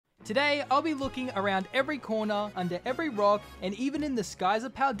Today, I'll be looking around every corner, under every rock, and even in the skies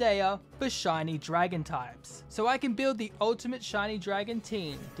of Paldea for shiny dragon types. So I can build the ultimate shiny dragon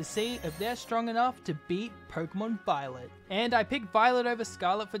team to see if they're strong enough to beat Pokémon Violet. And I picked Violet over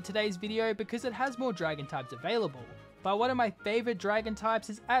Scarlet for today's video because it has more dragon types available. But one of my favorite dragon types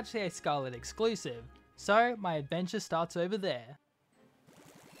is actually a Scarlet exclusive. So my adventure starts over there.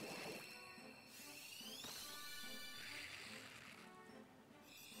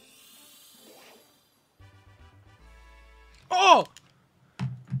 Oh!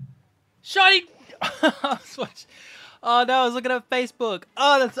 Shiny! Oh no, I was looking at Facebook.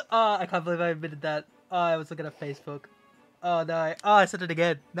 Oh, I can't believe I admitted that. Oh, I was looking at Facebook. Oh no. Oh, I said it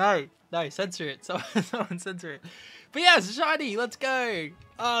again. No, censor it. Someone censor it. But yes, shiny, let's go.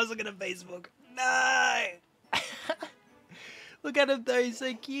 Oh, I was looking at Facebook. No! Look at him though, he's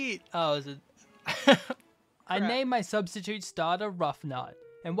so cute. Oh, is it? I named my substitute starter Ruffnut.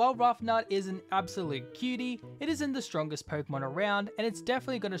 And while Ruffnut is an absolute cutie, it isn't the strongest Pokemon around, and it's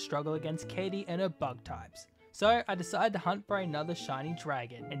definitely going to struggle against Katie and her bug types. So I decided to hunt for another shiny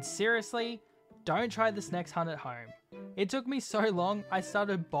dragon. And seriously, don't try this next hunt at home. It took me so long, I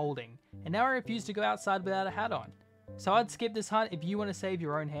started balding, and now I refuse to go outside without a hat on. So I'd skip this hunt if you want to save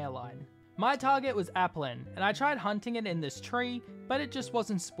your own hairline. My target was Applin, and I tried hunting it in this tree, but it just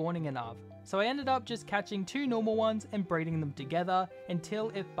wasn't spawning enough. So I ended up just catching two normal ones and breeding them together until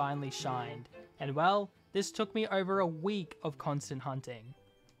it finally shined. And well, this took me over a week of constant hunting.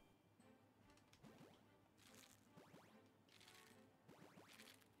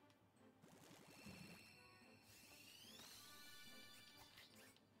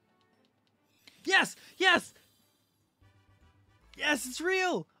 Yes! Yes! Yes, it's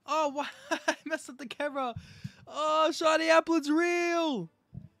real! Oh, wow. I messed up the camera. Oh, shiny Applin's real!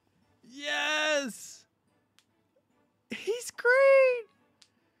 Yes! He's green!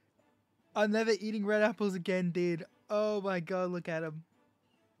 I'm never eating red apples again, dude. Oh my god, look at him.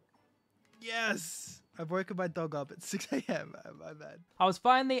 Yes! I've woken my dog up at 6 AM. My bad. I was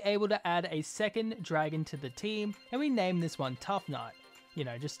finally able to add a second dragon to the team, and we named this one Tough Nut. You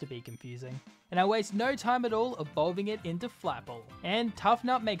know, just to be confusing. And I waste no time at all evolving it into Flapple. And Tough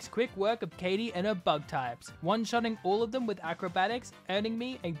Nut makes quick work of Katie and her bug types, one-shotting all of them with acrobatics, earning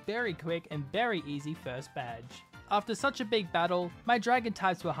me a very quick and very easy first badge. After such a big battle, my dragon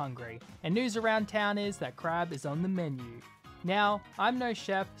types were hungry, and news around town is that crab is on the menu. Now, I'm no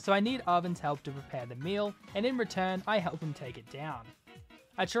chef, so I need Arvin's help to prepare the meal, and in return, I help him take it down.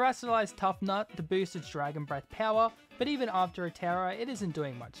 I terrestrialized Tough Nut to boost its Dragon Breath power, but even after a Terra, it isn't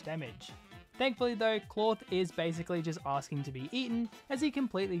doing much damage. Thankfully though, Cloth is basically just asking to be eaten as he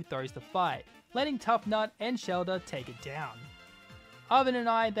completely throws the fight, letting Tough Nut and Shelter take it down. Arvin and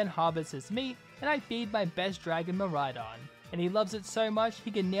I then harvest his meat, and I feed my best dragon Miraidon, and he loves it so much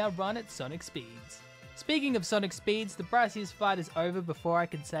he can now run at Sonic speeds. Speaking of Sonic speeds, the brassiest fight is over before I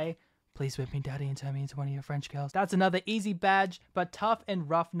can say, "Please whip me daddy and turn me into one of your French girls." That's another easy badge, but Tough and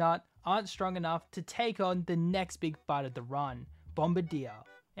Rough Nut aren't strong enough to take on the next big fight of the run, Bombardier.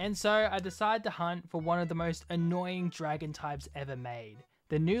 And so I decided to hunt for one of the most annoying dragon types ever made,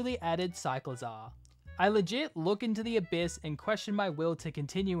 the newly added Cyclizar. I legit look into the abyss and question my will to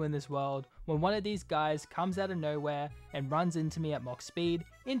continue in this world when one of these guys comes out of nowhere and runs into me at Mach speed,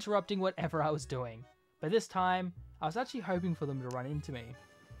 interrupting whatever I was doing. But this time, I was actually hoping for them to run into me.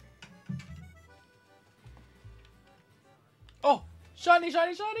 Oh! Shiny,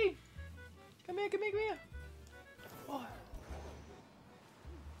 shiny, shiny! Come here, come here, come here! Oh.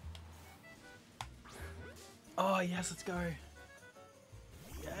 Oh yes, let's go.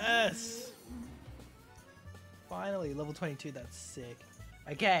 Yes! Finally, level 22, that's sick.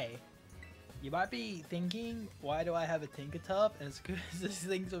 Okay, you might be thinking, why do I have a Tinkertuff? And it's because these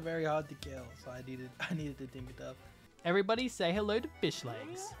things are very hard to kill, so I needed a Tinkertuff. Everybody say hello to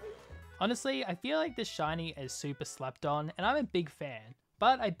Fishlegs. Honestly, I feel like this shiny is super slept on, and I'm a big fan,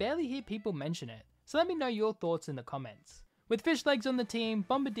 but I barely hear people mention it, so let me know your thoughts in the comments. With Fishlegs on the team,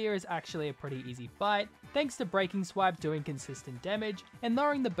 Bombardier is actually a pretty easy fight, thanks to Breaking Swipe doing consistent damage and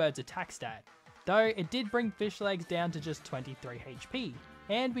lowering the bird's attack stat. Though it did bring Fishlegs down to just 23 HP,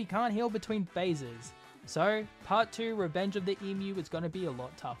 and we can't heal between phases. So, part 2 Revenge of the Emu is going to be a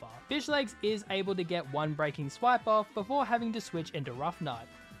lot tougher. Fishlegs is able to get one Breaking Swipe off before having to switch into Rough Nut,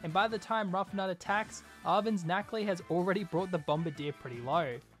 and by the time Rough Nut attacks, Arvin's Knackley has already brought the Bombardier pretty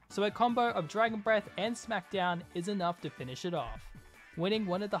low. So a combo of Dragon Breath and Smackdown is enough to finish it off, winning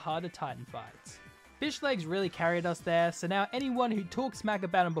one of the harder Titan fights. Fishlegs really carried us there, so now anyone who talked smack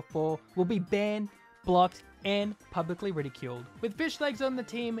about him before will be banned, blocked, and publicly ridiculed. With Fishlegs on the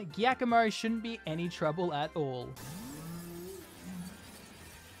team, Giacomo shouldn't be any trouble at all.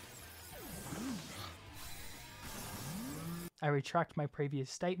 I retract my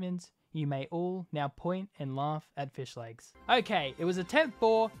previous statements. You may all now point and laugh at fish legs. Okay, it was attempt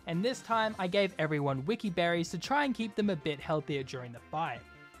 4, and this time I gave everyone wiki berries to try and keep them a bit healthier during the fight.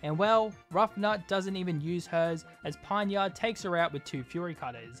 And well, Rough Nut doesn't even use hers as Pineyard takes her out with 2 Fury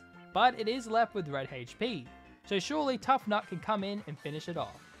Cutters, but it is left with red HP, so surely Tough Nut can come in and finish it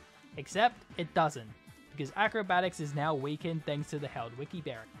off. Except it doesn't, because Acrobatics is now weakened thanks to the held wiki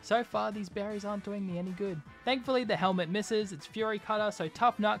berry. So far these berries aren't doing me any good. Thankfully the helmet misses its Fury Cutter, so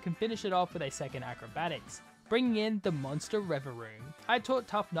Tough Nut can finish it off with a second Acrobatics, bringing in the Monster Reveroom. I taught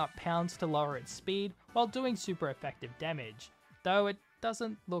Tough Nut Pounce to lower its speed while doing super effective damage, though it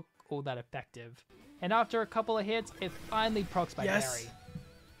doesn't look all that effective. And after a couple of hits, it finally procs my berry.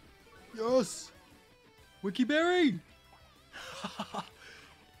 Yes! Wiki berry!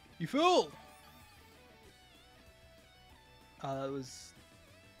 You fool! That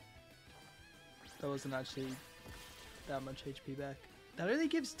wasn't actually that much HP back. That only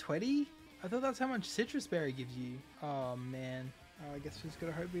gives 20? I thought that's how much Citrus Berry gives you. Oh man. I guess we just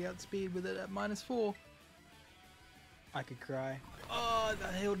gotta hope we outspeed with it at -4. I could cry. Oh,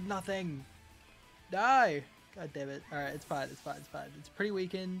 that healed nothing. No! God damn it. Alright, it's fine, it's fine, it's fine. It's pretty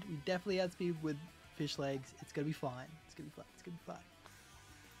weakened. We definitely outspeed with fish legs. It's gonna be fine. It's gonna be fine. It's gonna be fine.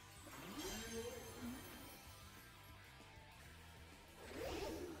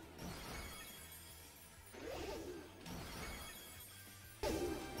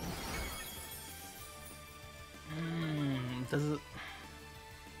 Does it...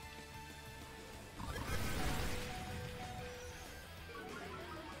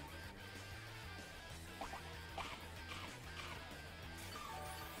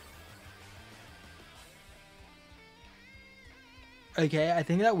 Okay, I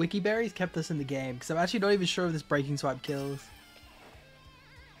think that wiki berries kept us in the game, because I'm actually not even sure if this breaking swipe kills.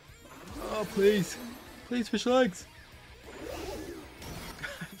 Oh, please. Please, fish legs.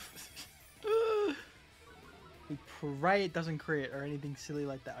 We pray it doesn't crit or anything silly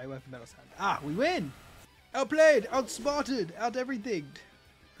like that. I went for metal sound. Ah, we win! Outplayed, outsmarted, out everything.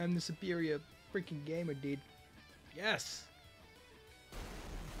 I'm the superior freaking gamer, dude. Yes!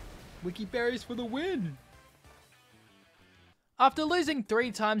 Wiki berries for the win! After losing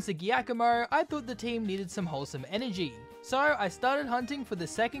 3 times to Giacomo, I thought the team needed some wholesome energy. So I started hunting for the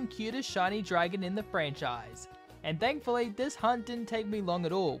second cutest shiny dragon in the franchise. And thankfully, this hunt didn't take me long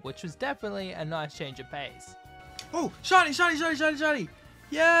at all, which was definitely a nice change of pace. Oh, shiny, shiny, shiny, shiny, shiny!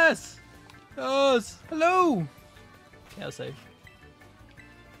 Yes! Yes! Hello! Yeah, I'll save.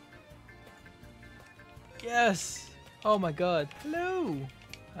 Yes! Oh my god. Hello!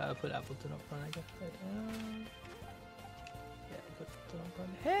 Put Appleton up front, I guess. Yeah, put Appleton up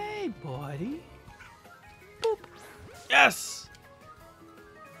front. Hey, buddy! Boop! Yes!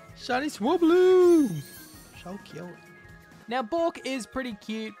 Shiny Swablu! So cute. Now, Bork is pretty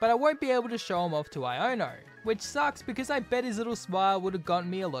cute, but I won't be able to show him off to Iono, which sucks because I bet his little smile would have gotten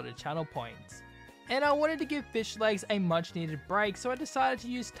me a lot of channel points. And I wanted to give Fish Legs a much needed break, so I decided to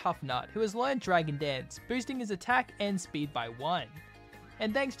use Tough Nut, who has learned Dragon Dance, boosting his attack and speed by 1.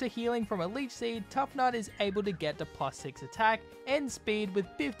 And thanks to healing from a Leech Seed, Tough Nut is able to get to +6 attack and speed with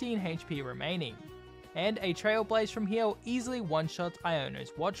 15 HP remaining. And a Trailblaze from here easily one-shots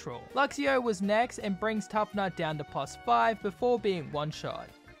Iono's Watch Roll. Luxio was next and brings Tough Nut down to +5 before being one-shot,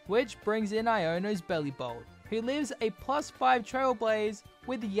 which brings in Iono's Belly Bolt, who lives a +5 Trailblaze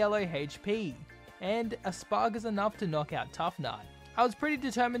with yellow HP, and a spark is enough to knock out Tough Nut. I was pretty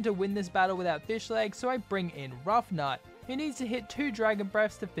determined to win this battle without Fish Legs, so I bring in Rough Nut, who needs to hit 2 Dragon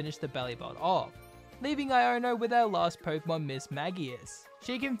Breaths to finish the Belly Bolt off, leaving Iono with our last Pokemon, Miss Magius.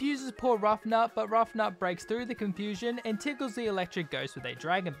 She confuses poor Rough Nut, but Rough Nut breaks through the confusion and tickles the electric ghost with a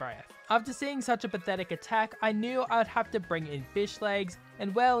Dragon Breath. After seeing such a pathetic attack, I knew I'd have to bring in Fish Legs,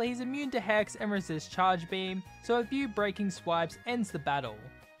 and well, he's immune to Hex and resists Charge Beam, so a few breaking swipes ends the battle.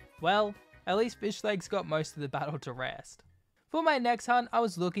 Well, at least Fish Legs got most of the battle to rest. For my next hunt, I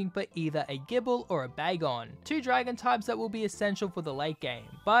was looking for either a Gible or a Bagon, 2 dragon types that will be essential for the late game,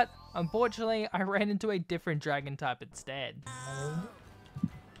 but unfortunately I ran into a different dragon type instead.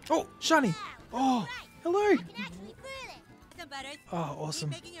 Oh, shiny! Oh, hello! Oh,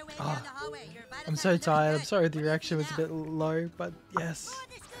 awesome. Oh, I'm so tired. I'm sorry the reaction was a bit low, but yes.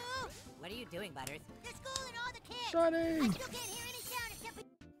 What are you doing, Butters? Shiny!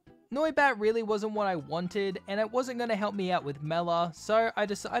 Noibat really wasn't what I wanted, and it wasn't going to help me out with Mela, so I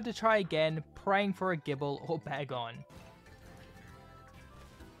decided to try again, praying for a Gible or Bagon.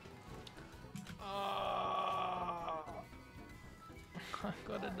 I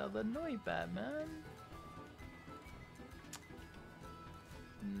got another Noibat, man.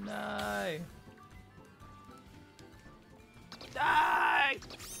 No.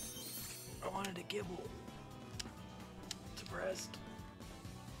 Gibble. Depressed.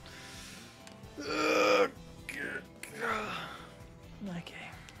 Okay.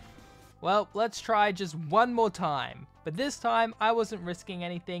 Well, let's try just one more time. But this time, I wasn't risking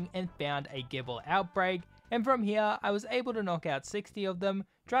anything and found a Gibble outbreak, and from here, I was able to knock out 60 of them,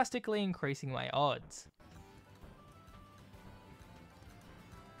 drastically increasing my odds.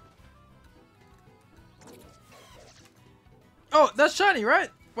 Oh, that's shiny, right?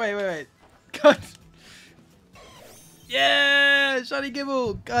 Wait. God. Yeah, shiny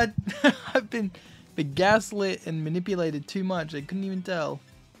Gibble. God, I've been gaslit and manipulated too much. I couldn't even tell.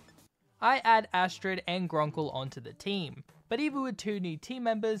 I add Astrid and Gronkle onto the team, but even with 2 new team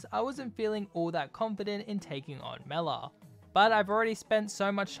members, I wasn't feeling all that confident in taking on Mela. But I've already spent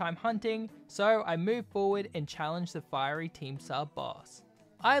so much time hunting, so I move forward and challenge the fiery Team Star boss.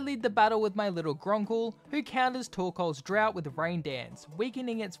 I lead the battle with my little Gronkle, who counters Torkoal's Drought with Rain Dance,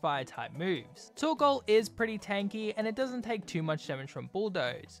 weakening its fire type moves. Torkoal is pretty tanky and it doesn't take too much damage from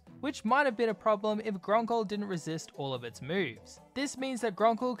Bulldoze, which might have been a problem if Gronkle didn't resist all of its moves. This means that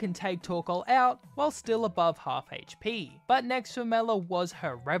Gronkle can take Torkoal out while still above half HP. But next for Mela was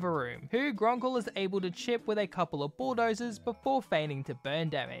her Reveroom, who Gronkle is able to chip with a couple of Bulldozers before feigning to burn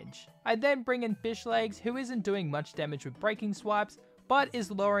damage. I then bring in Fishlegs, who isn't doing much damage with breaking swipes, but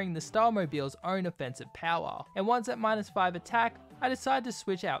is lowering the Starmobile's own offensive power. And once at -5 attack, I decide to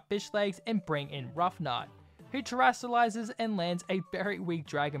switch out Fishlegs and bring in Ruffnut, who terrestrializes and lands a very weak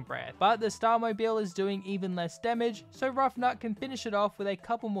Dragon Breath. But the Starmobile is doing even less damage, so Ruffnut can finish it off with a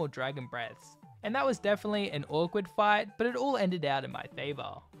couple more Dragon Breaths. And that was definitely an awkward fight, but it all ended out in my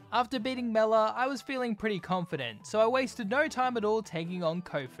favor. After beating Mela, I was feeling pretty confident, so I wasted no time at all taking on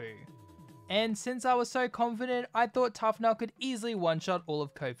Kofu. And since I was so confident, I thought Tough Nut could easily one-shot all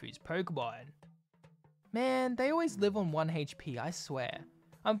of Kofu's Pokemon. Man, they always live on 1 HP, I swear.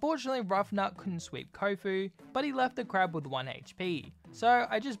 Unfortunately, Ruffnut couldn't sweep Kofu, but he left the crab with 1 HP, so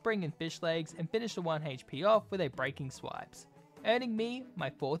I just bring in Fishlegs and finish the 1 HP off with a Breaking Swipes, earning me my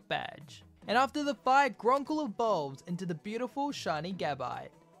 4th badge. And after the fight, Gronkle evolves into the beautiful shiny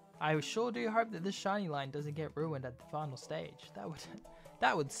Gabite. I sure do hope that this shiny line doesn't get ruined at the final stage.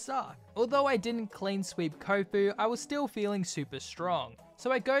 That would suck. Although I didn't clean sweep Kofu, I was still feeling super strong,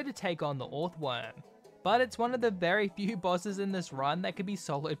 so I go to take on the Orthworm. But it's one of the very few bosses in this run that could be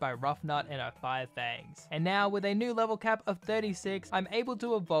soloed by Ruffnut and her Fire Fangs. And now with a new level cap of 36, I'm able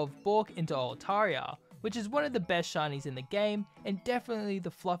to evolve Bork into Altaria, which is one of the best shinies in the game and definitely the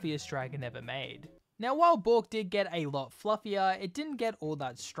fluffiest dragon ever made. Now while Bork did get a lot fluffier, it didn't get all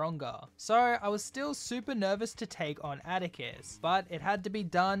that stronger, so I was still super nervous to take on Atticus, but it had to be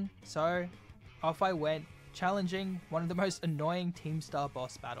done, so off I went, challenging one of the most annoying Team Star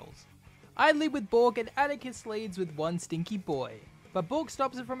boss battles. I lead with Bork and Atticus leads with one stinky boy, but Bork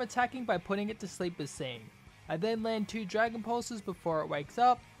stops it from attacking by putting it to sleep with Sing. I then land 2 Dragon Pulses before it wakes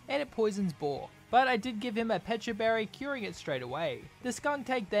up, and it poisons Bork. But I did give him a Petra Berry, curing it straight away. The Skunk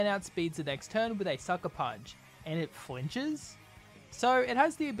Tank then outspeeds the next turn with a Sucker Punch, and it flinches? So it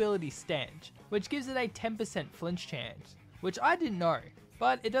has the ability Stench, which gives it a 10% flinch chance, which I didn't know,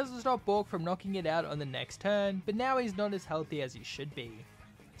 but it doesn't stop Bork from knocking it out on the next turn, but now he's not as healthy as he should be.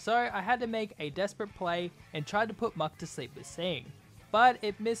 So I had to make a desperate play and try to put Muck to sleep with Sing, but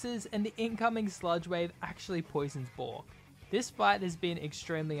it misses and the incoming Sludge Wave actually poisons Bork. This fight has been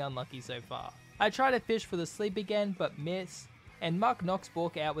extremely unlucky so far. I try to fish for the sleep again but miss, and Muck knocks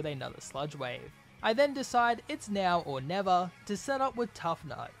Bork out with another Sludge Wave. I then decide it's now or never to set up with Tough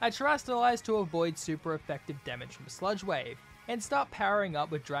Nut. I terrestrialize to avoid super effective damage from Sludge Wave, and start powering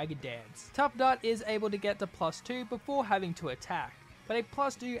up with Dragon Dance. Tough Nut is able to get to +2 before having to attack, but a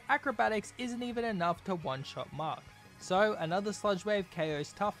 +2 Acrobatics isn't even enough to one-shot Muck. So another Sludge Wave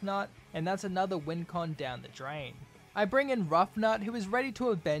KOs Tough Nut, and that's another win con down the drain. I bring in Ruffnut, who is ready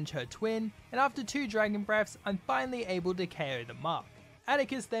to avenge her twin, and after 2 Dragon Breaths, I'm finally able to KO the Muck.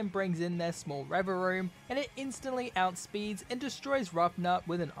 Atticus then brings in their small Reveroom, and it instantly outspeeds and destroys Ruffnut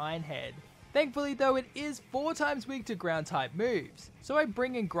with an Iron Head. Thankfully though, it is 4 times weak to ground type moves, so I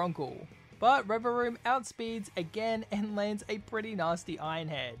bring in Gronkle, but Reveroom outspeeds again and lands a pretty nasty Iron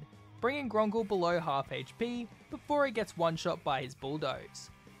Head, bringing Gronkle below half HP before he gets one shot by his Bulldoze.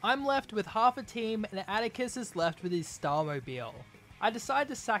 I'm left with half a team and Atticus is left with his Starmobile. I decide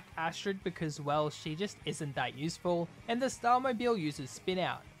to sack Astrid because, well, she just isn't that useful, and the Starmobile uses Spin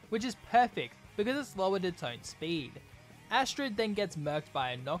Out, which is perfect because it's lowered its own speed. Astrid then gets murked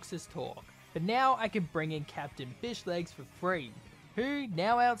by a Noxus Torque, but now I can bring in Captain Fishlegs for free, who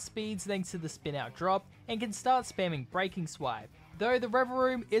now outspeeds thanks to the Spin Out drop and can start spamming Breaking Swipe, though the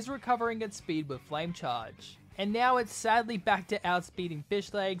Reveroom is recovering its speed with Flame Charge. And now it's sadly back to outspeeding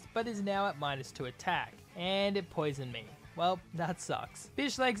Fish Legs, but is now at -2 attack. And it poisoned me. Well, that sucks.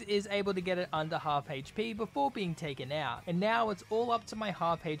 Fish Legs is able to get it under half HP before being taken out, and now it's all up to my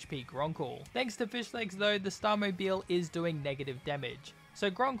half HP Gronkle. Thanks to Fish Legs though, the Starmobile is doing negative damage, so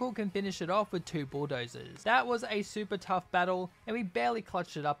Gronkle can finish it off with 2 bulldozers. That was a super tough battle, and we barely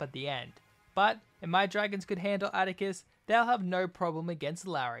clutched it up at the end. But if my dragons could handle Atticus, they'll have no problem against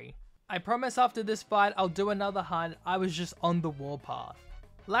Larry. I promise after this fight I'll do another hunt. I was just on the warpath.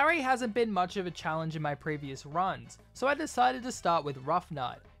 Larry hasn't been much of a challenge in my previous runs, so I decided to start with Rough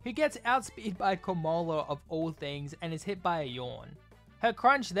Nut, who gets outspeed by Komola of all things and is hit by a yawn. Her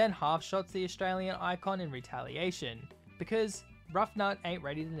crunch then half shots the Australian icon in retaliation, because Rough Nut ain't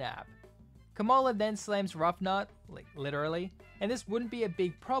ready to nap. Komola then slams Rough Nut, literally, and this wouldn't be a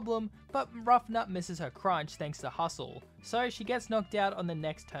big problem, but Rough Nut misses her crunch thanks to Hustle, so she gets knocked out on the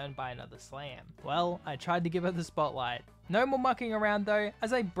next turn by another slam. Well, I tried to give her the spotlight. No more mucking around though,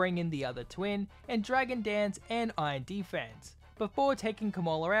 as I bring in the other twin, and Dragon Dance and Iron Defense, before taking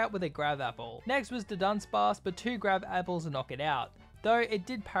Komola out with a Grab Apple. Next was the Dunsparce, but 2 Grab Apples knock it out, though it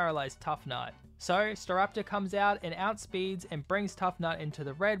did paralyze Tough Nut. So Staraptor comes out and outspeeds and brings Tough Nut into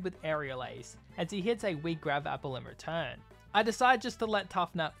the red with Aerial Ace, as he hits a weak Grab Apple in return. I decide just to let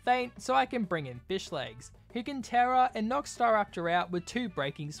Tough Nut faint so I can bring in Fish Legs, who can Terra and knock Staraptor out with 2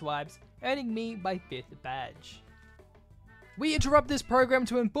 breaking swipes, earning me my 5th badge. We interrupt this program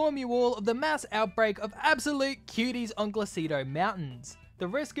to inform you all of the mass outbreak of absolute cuties on Glacido Mountains. The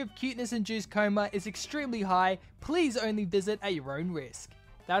risk of cuteness-induced coma is extremely high. Please only visit at your own risk.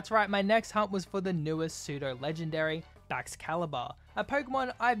 That's right, my next hunt was for the newest pseudo-legendary, Baxcalibur, a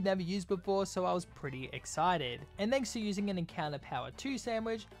Pokemon I've never used before, so I was pretty excited. And thanks to using an Encounter Power 2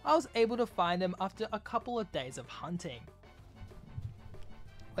 sandwich, I was able to find him after a couple of days of hunting.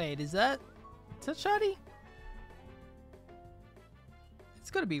 Wait, is that shiny?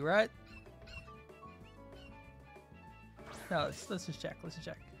 It's gotta be, right? No, let's just check.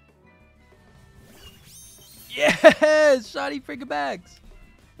 Yes! Shiny freaking bags!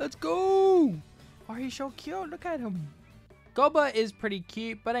 Let's go! Oh, he's so cute. Look at him. Gobba is pretty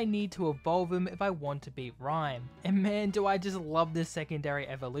cute, but I need to evolve him if I want to beat Rhyme. And man, do I just love this secondary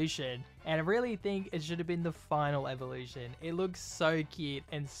evolution. And I really think it should have been the final evolution. It looks so cute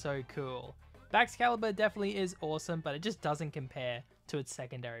and so cool. Baxcalibur definitely is awesome, but it just doesn't compare to its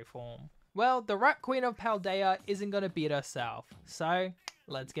secondary form. Well, the Rat Queen of Paldea isn't gonna beat herself, so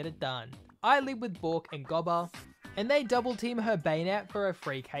let's get it done. I lead with Bork and Gobba, and they double team her Bayonet for a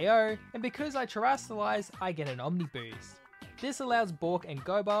free KO, and because I Terastallize, I get an Omni Boost. This allows Bork and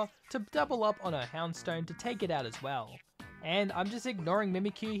Gobba to double up on her Houndstone to take it out as well. And I'm just ignoring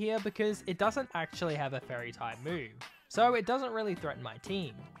Mimikyu here because it doesn't actually have a Fairy type move, so it doesn't really threaten my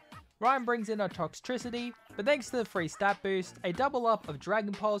team. Ryan brings in a Toxtricity, but thanks to the free stat boost, a double up of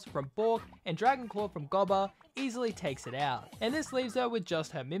Dragon Pulse from Bork and Dragon Claw from Gobba easily takes it out. And this leaves her with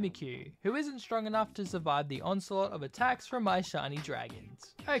just her Mimikyu, who isn't strong enough to survive the onslaught of attacks from my shiny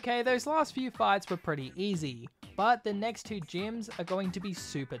dragons. Okay, those last few fights were pretty easy, but the next 2 gyms are going to be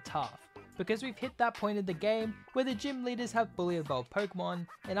super tough, because we've hit that point in the game where the gym leaders have fully evolved Pokemon,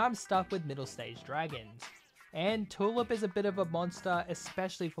 and I'm stuck with middle stage dragons. And Tulip is a bit of a monster,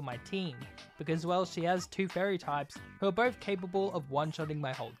 especially for my team, because well, she has 2 fairy types who are both capable of one-shotting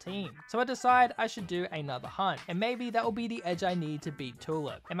my whole team. So I decide I should do another hunt, and maybe that will be the edge I need to beat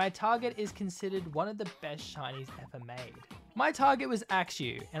Tulip. And my target is considered one of the best shinies ever made. My target was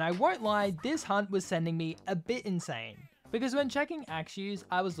Axew, and I won't lie, this hunt was sending me a bit insane. Because when checking Axews,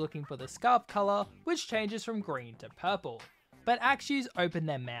 I was looking for the scarf color, which changes from green to purple. But Axews open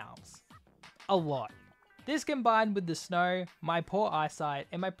their mouths. A lot. This combined with the snow, my poor eyesight,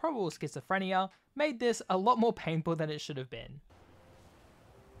 and my probable schizophrenia made this a lot more painful than it should have been.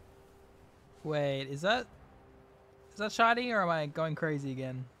 Wait, is that shiny or am I going crazy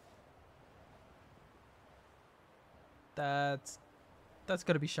again? That's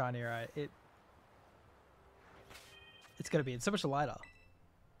gotta be shiny, right? It's gotta be. It's so much lighter.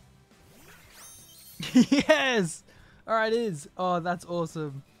 Yes! Alright, it is. Oh, that's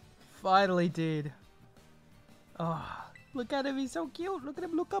awesome. Finally did. Oh, look at him, he's so cute. Look at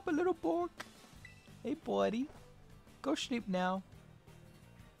him, look up, a little Bork. Hey, buddy. Go sleep now.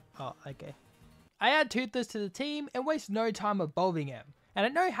 Oh, okay. I add Toothless to the team and waste no time evolving him. And I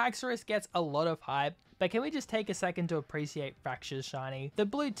know Haxorus gets a lot of hype, but can we just take a second to appreciate Fracture's shiny? The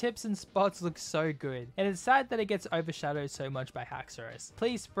blue tips and spots look so good, and it's sad that it gets overshadowed so much by Haxorus.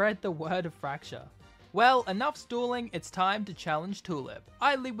 Please spread the word of Fracture. Well, enough stalling, it's time to challenge Tulip.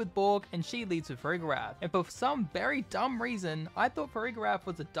 I lead with Bork and she leads with Farigiraf, and for some very dumb reason, I thought Farigiraf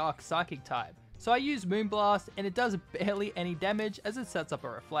was a dark psychic type, So I use Moonblast and it does barely any damage as it sets up a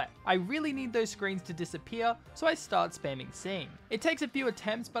reflect. I really need those screens to disappear, so I start spamming Sing. It takes a few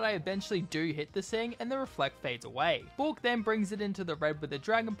attempts, but I eventually do hit the Sing and the reflect fades away. Bork then brings it into the red with a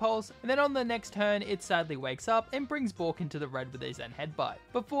Dragon Pulse, and then on the next turn it sadly wakes up and brings Bork into the red with a Zen Headbutt,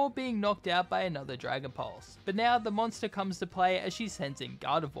 before being knocked out by another Dragon Pulse. But now the monster comes to play as she sends in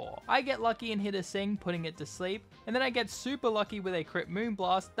Gardevoir. I get lucky and hit a Sing, putting it to sleep, and then I get super lucky with a crit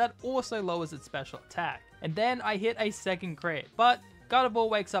Moonblast that also lowers its special attack. And then I hit a second crit, but Gardevoir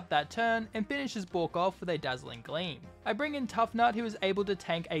wakes up that turn and finishes Bork off with a Dazzling Gleam. I bring in Tough Nut, who is able to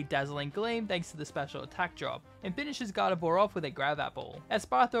tank a Dazzling Gleam thanks to the special attack drop, and finishes Gardevoir off with a Grab Apple.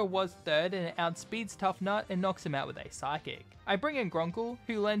 Esparthra was third and it outspeeds Tough Nut and knocks him out with a Psychic. I bring in Gronkle,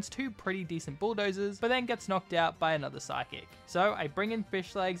 who lands two pretty decent Bulldozers, but then gets knocked out by another Psychic. So I bring in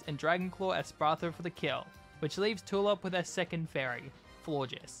Fish Legs and Dragon Claw Esparthra for the kill, which leaves Tulip with a second fairy,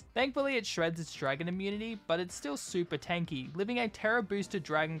 Florges. Thankfully it shreds its dragon immunity, but it's still super tanky, living a Terra boosted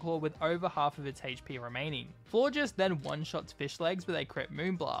Dragon Claw with over half of its HP remaining. Florges then one-shots Fish Legs with a crit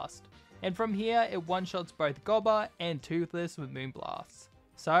Moonblast, and from here it one-shots both Gobba and Toothless with Moonblasts.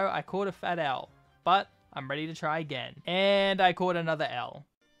 So I caught a fat L, but I'm ready to try again. And I caught another L.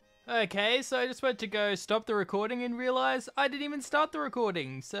 Okay, so I just went to go stop the recording and realize I didn't even start the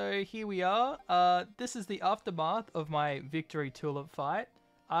recording. So here we are. This is the aftermath of my Victory Tulip fight.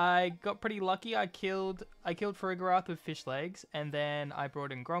 I got pretty lucky. I killed Farigarath with Fish Legs, and then I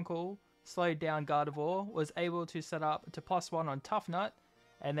brought in Gronkle, slowed down Gardevoir, was able to set up to +1 on Tough Nut,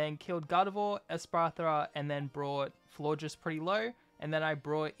 and then killed Gardevoir, Esparthra, and then brought Florges pretty low, and then I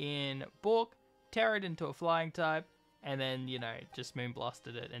brought in Bork, Terra'd into a flying type, and then, you know, just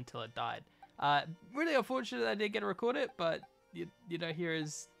Moonblasted it until it died. Really unfortunate I didn't get to record it, but, you know, here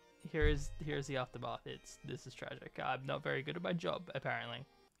is the aftermath. This is tragic. I'm not very good at my job, apparently.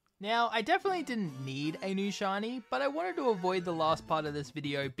 Now, I definitely didn't need a new shiny, but I wanted to avoid the last part of this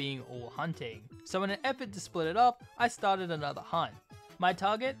video being all hunting. So in an effort to split it up, I started another hunt. My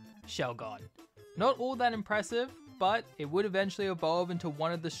target? Shelgon. Not all that impressive, but it would eventually evolve into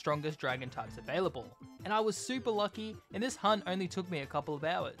one of the strongest dragon types available. And I was super lucky, and this hunt only took me a couple of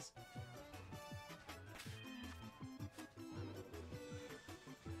hours.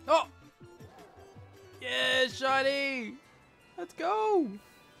 Oh! Yeah, shiny! Let's go!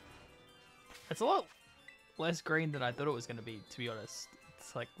 It's a lot less green than I thought it was going to be, to be honest.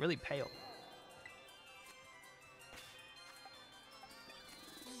 It's like really pale.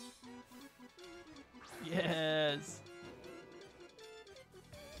 Yes!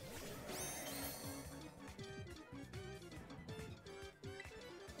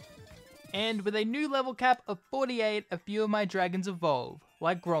 And with a new level cap of 48, a few of my dragons evolve,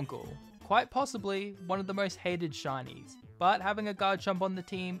 like Gronkle. Quite possibly one of the most hated shinies, but having a Garchomp on the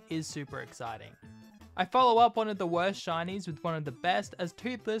team is super exciting. I follow up one of the worst shinies with one of the best as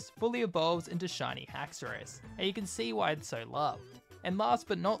Toothless fully evolves into shiny Haxorus, and you can see why it's so loved. And last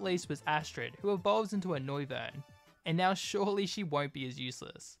but not least was Astrid, who evolves into a Noivern, and now surely she won't be as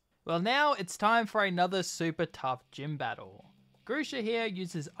useless. Well, now it's time for another super tough gym battle. Grusha here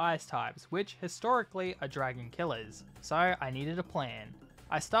uses ice types, which historically are dragon killers, so I needed a plan.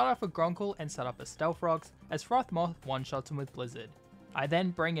 I start off with Gronkle and set up a Stealth Rocks, as Frostmoth one-shots him with Blizzard. I then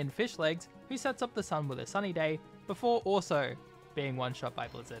bring in Fish Legs, who sets up the sun with a Sunny Day, before also being one-shot by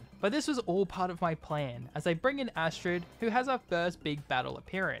Blizzard. But this was all part of my plan, as I bring in Astrid, who has her first big battle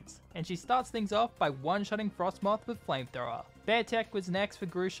appearance, and she starts things off by one-shotting Frostmoth with Flamethrower. Beartech was next for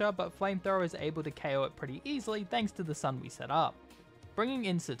Grusha, but Flamethrower is able to KO it pretty easily thanks to the sun we set up. Bringing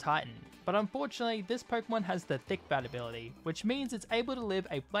in Titan, but unfortunately this Pokemon has the Thick Bat ability, which means it's able to live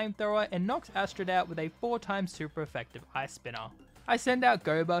a Flamethrower and knocks Astrid out with a 4x super effective Ice Spinner. I send out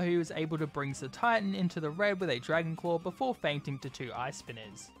Goba, who is able to bring Titan into the red with a Dragon Claw before fainting to 2 Ice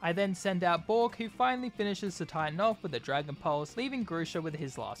Spinners. I then send out Bork, who finally finishes Titan off with a Dragon Pulse, leaving Grusha with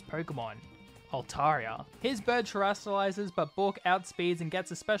his last Pokemon, Altaria. His bird terrestrializes, but Bork outspeeds and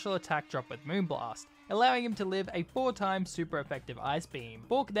gets a special attack drop with Moonblast, allowing him to live a 4x super effective Ice Beam.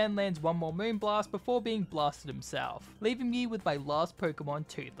 Bork then lands one more Moonblast before being blasted himself, leaving me with my last Pokemon,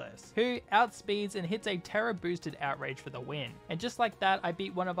 Toothless, who outspeeds and hits a Terra boosted Outrage for the win. And just like that, I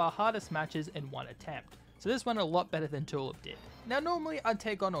beat one of our hardest matches in one attempt. So this went a lot better than Tulip did. Now normally I'd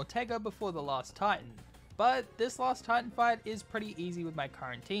take on Ortega before the last Titan, but this last Titan fight is pretty easy with my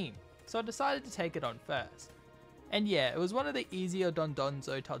current team, so I decided to take it on first. And yeah, it was one of the easier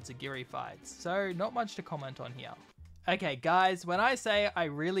Dondozo Tatsugiri fights, so not much to comment on here. Okay guys, when I say I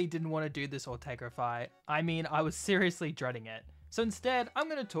really didn't want to do this Ortega fight, I mean I was seriously dreading it. So instead, I'm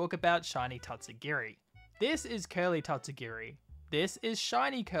going to talk about Shiny Tatsugiri. This is Curly Tatsugiri. This is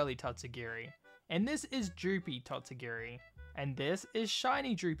Shiny Curly Tatsugiri. and this is Droopy Tatsugiri, and this is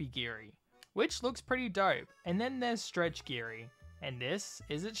Shiny Droopy Giri, which looks pretty dope. And then there's Stretch Giri, and this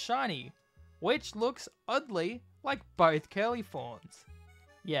is its shiny, which looks oddly like both curly fawns.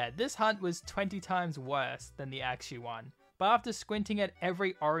 Yeah, this hunt was 20 times worse than the actual one, but after squinting at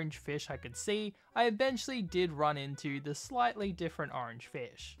every orange fish I could see, I eventually did run into the slightly different orange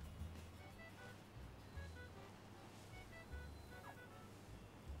fish.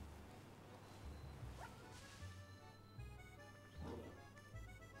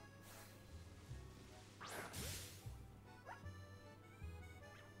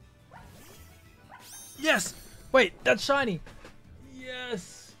 Yes! Wait, that's shiny!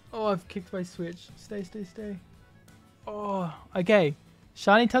 Yes! Oh, I've kicked my switch. Stay, stay, stay. Oh, okay.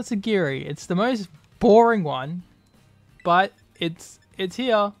 Shiny Tatsugiri. It's the most boring one, but it's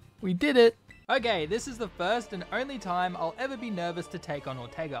here. We did it. Okay, this is the first and only time I'll ever be nervous to take on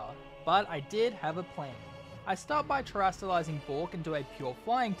Ortega, but I did have a plan. I start by terrestrializing Bork into a pure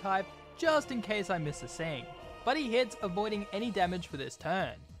flying type, just in case I miss a sing, but he hits, avoiding any damage for this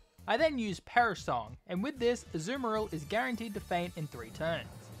turn. I then use Perish Song, and with this, Azumarill is guaranteed to faint in 3 turns.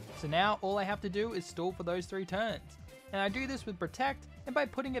 So now all I have to do is stall for those 3 turns, and I do this with Protect and by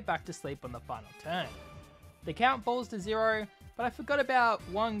putting it back to sleep on the final turn. The count falls to 0, but I forgot about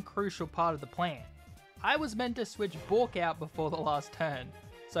one crucial part of the plan. I was meant to switch Bork out before the last turn,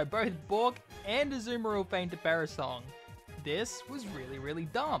 so both Bork and Azumarill faint to Perish Song. This was really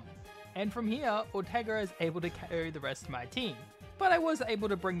dumb. And from here, Ortega is able to carry the rest of my team, but I was able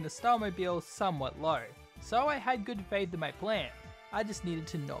to bring the Starmobile somewhat low, so I had good faith in my plan. I just needed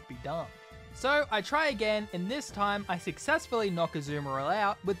to not be dumb. So I try again, and this time I successfully knock Azumarill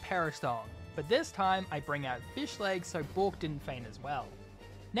out with Perish Song, but this time I bring out Fish Legs so Bork didn't faint as well.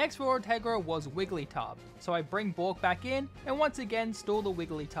 Next for Ortega was Wigglytuff, so I bring Bork back in and once again stall the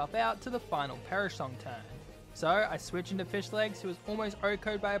Wigglytuff out to the final Perish Song turn. So I switch into Fish Legs, who is almost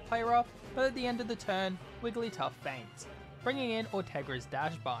OHKO'd by a Play Rough, but at the end of the turn, Wigglytuff faints, bringing in Ortega's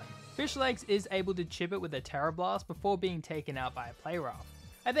Dash Bun. Fish Legs is able to chip it with a Terra Blast before being taken out by a Play Rough.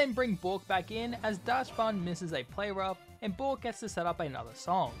 I then bring Bork back in as Dash Bun misses a Play Rough and Bork gets to set up another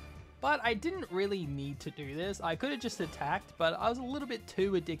song. But I didn't really need to do this. I could have just attacked, but I was a little bit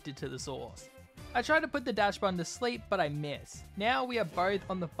too addicted to the sauce. I try to put the Dash Bun to sleep, but I miss. Now we are both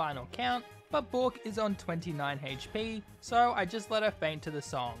on the final count, but Bork is on 29 HP, so I just let her faint to the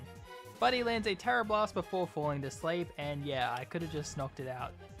song. But he lands a Terra Blast before falling to sleep, and yeah, I could have just knocked it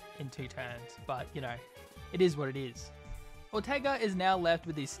out in 2 turns, but you know, it is what it is. Ortega is now left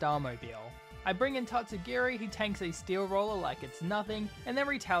with his Starmobile. I bring in Tatsugiri, who tanks a Steel Roller like it's nothing, and then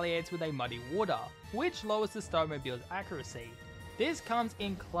retaliates with a Muddy Water, which lowers the Starmobile's accuracy. This comes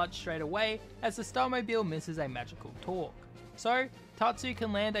in clutch straight away, as the Starmobile misses a Magical Torque. So, Tatsu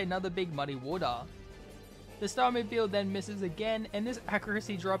can land another big Muddy Water. The Starmobile then misses again, and this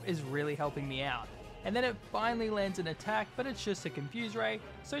accuracy drop is really helping me out. And then it finally lands an attack, but it's just a Confuse Ray,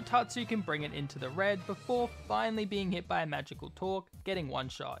 so Tatsu can bring it into the red before finally being hit by a Magical Torque, getting one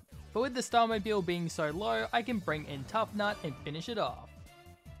shot. But with the Starmobile being so low, I can bring in Tough Nut and finish it off.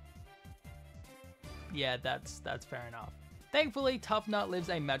 Yeah, that's fair enough. Thankfully, Tough Nut lives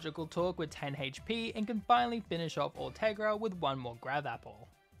a Magical Torque with 10 HP and can finally finish off Ortega with one more Grav Apple.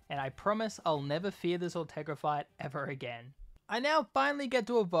 And I promise I'll never fear this Ortega fight ever again. I now finally get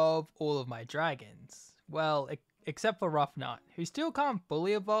to evolve all of my dragons. Well, except for Rough Nut, who still can't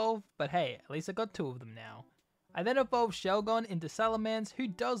fully evolve, but hey, at least I got 2 of them now. I then evolve Shelgon into Salamence, who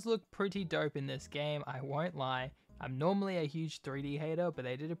does look pretty dope in this game, I won't lie. I'm normally a huge 3D hater, but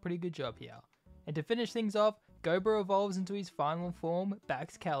they did a pretty good job here. And to finish things off, Gobra evolves into his final form,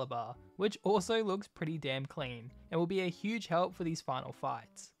 Baxcalibur, which also looks pretty damn clean, and will be a huge help for these final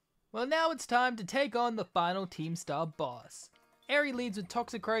fights. Well, now it's time to take on the final Team Star boss. Eri leads with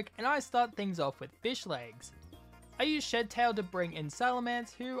Toxicroak, and I start things off with Fish Legs. I use Shedtail to bring in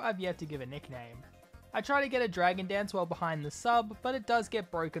Salamence, who I've yet to give a nickname. I try to get a Dragon Dance while behind the sub, but it does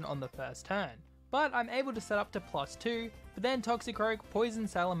get broken on the first turn. But I'm able to set up to +2, but then Toxicroak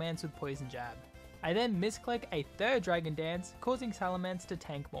poisons Salamence with Poison Jab. I then misclick a 3rd Dragon Dance, causing Salamence to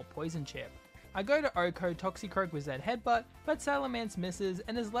tank more Poison Chip. I go to OHKO Toxicroak with Zen Headbutt, but Salamence misses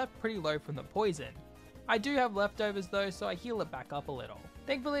and is left pretty low from the poison. I do have leftovers though, so I heal it back up a little.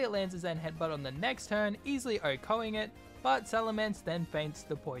 Thankfully it lands a Zen Headbutt on the next turn, easily OHKOing it, but Salamence then faints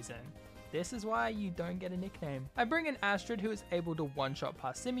the poison. This is why you don't get a nickname. I bring in Astrid, who is able to one-shot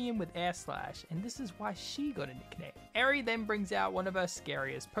Parsimeon with Air Slash, and this is why she got a nickname. Eri then brings out one of her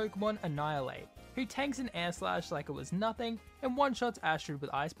scariest Pokemon, Annihilate, who tanks an Air Slash like it was nothing, and one-shots Astrid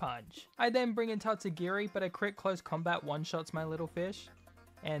with Ice Punch. I then bring in Tatsugiri, but a crit close combat one-shots my little fish.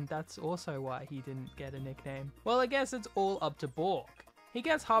 and that's also why he didn't get a nickname. Well, I guess it's all up to Bork. He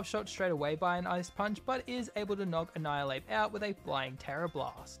gets half shot straight away by an Ice Punch, but is able to knock Annihilate out with a Flying Terror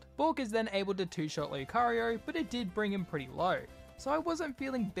Blast. Bork is then able to 2-shot Lucario, but it did bring him pretty low, so I wasn't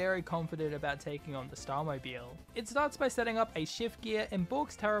feeling very confident about taking on the Starmobile. It starts by setting up a Shift Gear, and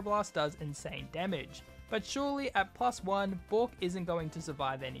Bork's Terror Blast does insane damage, but surely at +1, Bork isn't going to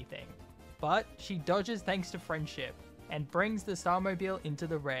survive anything. But she dodges thanks to Friendship, and brings the Starmobile into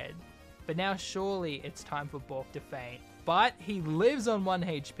the red. But now surely it's time for Bork to faint. But he lives on 1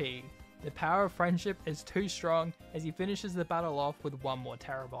 HP. The power of Friendship is too strong as he finishes the battle off with one more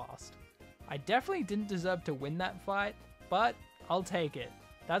Terror Blast. I definitely didn't deserve to win that fight, but I'll take it.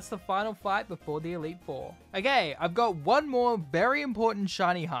 That's the final fight before the Elite Four. Okay, I've got one more very important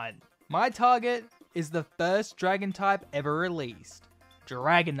shiny hunt. My target is the first Dragon type ever released,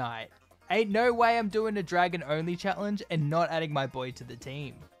 Dragonite. Ain't no way I'm doing a Dragon only challenge and not adding my boy to the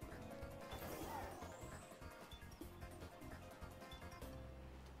team.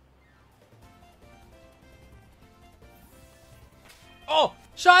 Oh,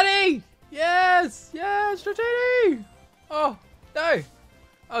 shiny! Yes! Yes, Dratini! Oh, no!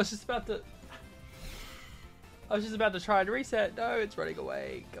 I was just about to try to reset. No, it's running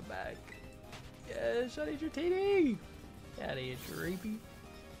away. Come back. Yes, shiny Dratini! Get out of here, Dreepy.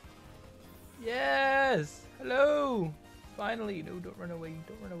 Yes! Hello! Finally! No, don't run away.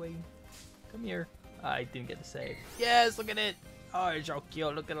 Don't run away. Come here. I didn't get to save. Yes, look at it! Oh, it's so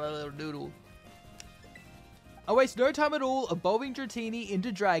cute. Look at a little noodle. I waste no time at all evolving Dratini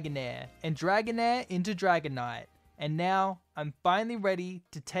into Dragonair, and Dragonair into Dragonite. And now, I'm finally ready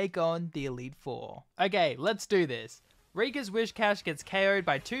to take on the Elite Four. Okay, let's do this. Rika's Wishcash gets KO'd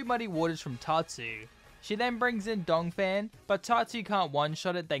by 2 Muddy Waters from Tatsu. She then brings in Dongfan, but Tatsu can't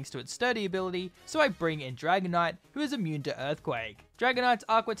one-shot it thanks to its sturdy ability, so I bring in Dragonite, who is immune to Earthquake. Dragonite's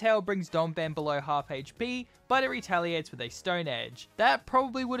Aqua Tail brings Dongfan below half HP, but it retaliates with a Stone Edge. That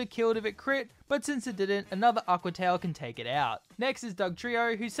probably would have killed if it crit, but since it didn't, another Aqua Tail can take it out. Next is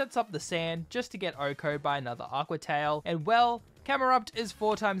Dugtrio, who sets up the sand just to get OHKO'd by another Aqua Tail, and well, Camerupt is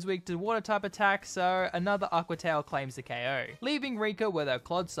 4 times weak to water type attack, so another Aqua Tail claims the KO, leaving Rika with her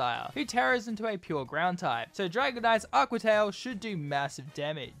Clodsire, who terrors into a pure ground type, so Dragonite's Aqua Tail should do massive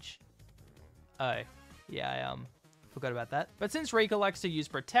damage. Oh, yeah, I forgot about that. But since Rika likes to use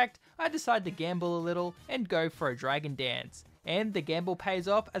Protect, I decide to gamble a little and go for a Dragon Dance, and the gamble pays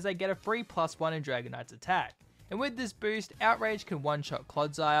off as I get a free +1 in Dragonite's attack, and with this boost, Outrage can one-shot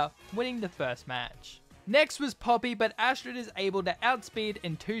Clodsire, winning the first match. Next was Poppy, but Astrid is able to outspeed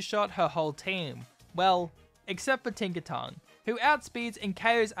and 2-shot her whole team. Well, except for Tinkaton, who outspeeds and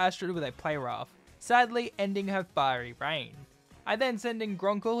KOs Astrid with a Play Rough, sadly ending her fiery reign. I then send in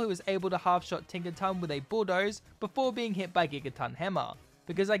Gronkle, who is able to half-shot Tinkaton with a Bulldoze before being hit by Gigaton Hammer,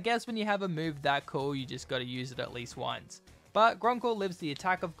 because I guess when you have a move that cool, you just gotta use it at least once. But Gronkle lives the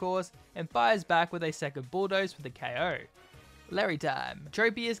attack of course, and fires back with a second Bulldoze for the KO. Larry time.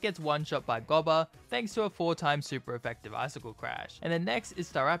 Tropius gets one-shot by Gobber, thanks to a 4-time super effective Icicle Crash. And then next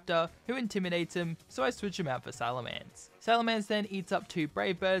is Staraptor, who intimidates him, so I switch him out for Salamence. Salamence then eats up 2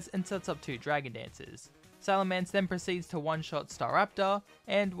 Brave Birds and sets up 2 Dragon Dances. Salamence then proceeds to one-shot Staraptor,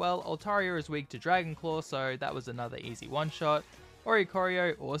 and well, Altaria is weak to Dragon Claw, so that was another easy one-shot.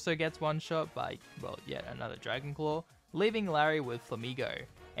 Oricorio also gets one-shot by, well, yet another Dragon Claw, leaving Larry with Flamigo.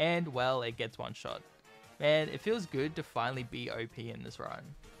 And well, it gets one-shot. Man, it feels good to finally be OP in this run.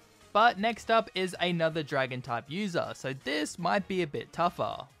 But next up is another Dragon type user, so this might be a bit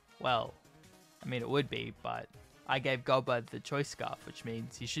tougher. Well, I mean it would be, but I gave Gobber the Choice Scarf, which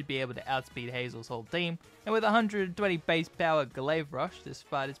means he should be able to outspeed Hazel's whole team, and with 120 base power Glaive Rush, this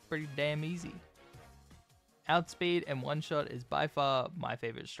fight is pretty damn easy. Outspeed and one-shot is by far my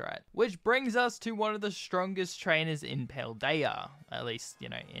favorite strat. Which brings us to one of the strongest trainers in Paldea, at least, you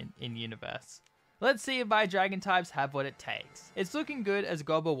know, in universe. Let's see if my Dragon types have what it takes. It's looking good as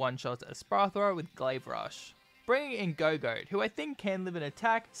Gobber one-shots a Sparthra with Glaive Rush, bringing in Gogoat, who I think can live an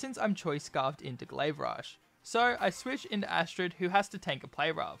attack since I'm Choice Scarfed into Glaive Rush. So I switch into Astrid, who has to tank a Play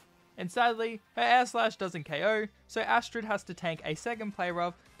Rough. And sadly, her Air Slash doesn't KO, so Astrid has to tank a second Play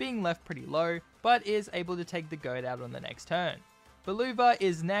Rough, being left pretty low, but is able to take the Goat out on the next turn. Beluva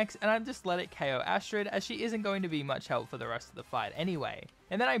is next, and I just let it KO Astrid as she isn't going to be much help for the rest of the fight anyway.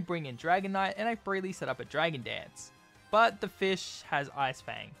 And then I bring in Dragonite and I freely set up a Dragon Dance. But the fish has Ice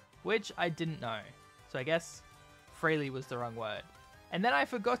Fang, which I didn't know, so I guess freely was the wrong word. And then I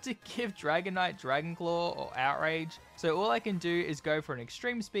forgot to give Dragonite Dragon Claw or Outrage, so all I can do is go for an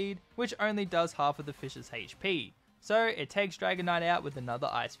Extreme Speed, which only does half of the fish's HP. So it takes Dragonite out with another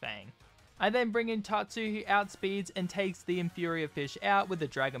Ice Fang. I then bring in Tatsu, who outspeeds and takes the inferior fish out with a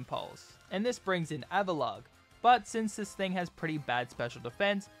Dragon Pulse, and this brings in Avalugg, but since this thing has pretty bad special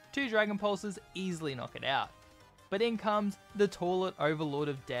defense, 2 Dragon Pulses easily knock it out. But in comes the tall Overlord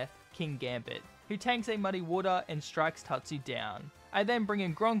of Death, King Gambit, who tanks a Muddy Water and strikes Tatsu down. I then bring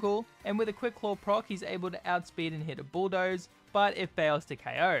in Gronkle, and with a Quick Claw proc he's able to outspeed and hit a Bulldoze, but it fails to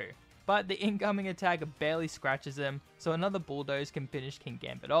KO. But the incoming attack barely scratches him, so another Bulldoze can finish King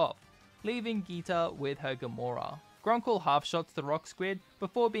Gambit off, leaving Geeta with her Gamora. Gronkle half-shots the Rock Squid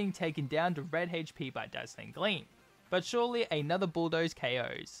before being taken down to red HP by Dazzling Gleam, but surely another Bulldoze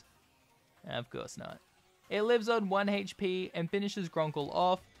KOs. Of course not. It lives on 1 HP and finishes Gronkle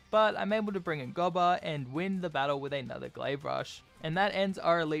off, but I'm able to bring in Gobba and win the battle with another Glaive Rush, and that ends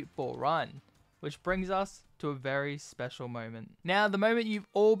our Elite Four run, which brings us to a very special moment. Now, the moment you've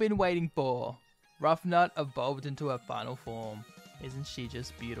all been waiting for. Ruffnut evolved into her final form. Isn't she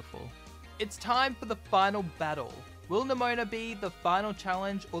just beautiful? It's time for the final battle. Will Nimona be the final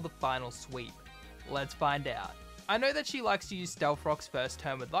challenge or the final sweep? Let's find out. I know that she likes to use Stealth Rock's first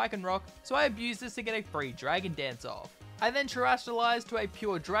turn with Lycanroc, so I abuse this to get a free Dragon Dance off. I then Terastallize to a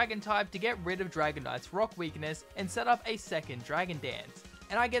pure Dragon type to get rid of Dragonite's Rock weakness and set up a second Dragon Dance.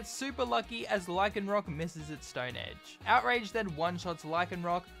 And I get super lucky as Lycanroc misses its Stone Edge. Outrage then one-shots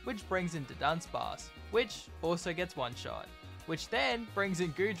Lycanroc, which brings in Dunsparce, which also gets one-shot. Which then brings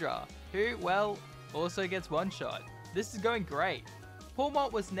in Goodra, who, well, also gets one-shot. This is going great.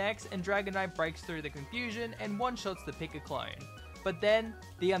 Pawmont was next and Dragonite breaks through the confusion and one-shots the Pick-a-Clone. But then,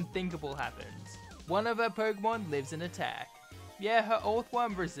 the unthinkable happens. One of her Pokemon lives in attack. Yeah, her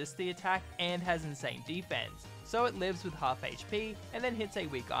Orthworm resists the attack and has insane defense, so it lives with half HP and then hits a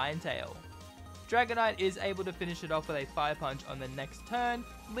weak Iron Tail. Dragonite is able to finish it off with a Fire Punch on the next turn,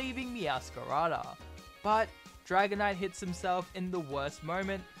 leaving Meowscarada. But Dragonite hits himself in the worst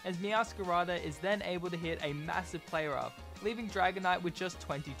moment, as Meowscarada is then able to hit a massive Play Rough, leaving Dragonite with just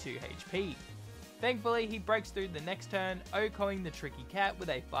 22 HP. Thankfully, he breaks through the next turn, OHKOing the Tricky Cat with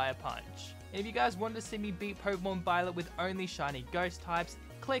a Fire Punch. And if you guys want to see me beat Pokemon Violet with only shiny ghost types,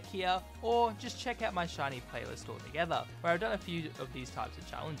 click here, or just check out my shiny playlist altogether, where I've done a few of these types of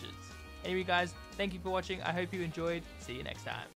challenges. Anyway guys, thank you for watching, I hope you enjoyed, see you next time.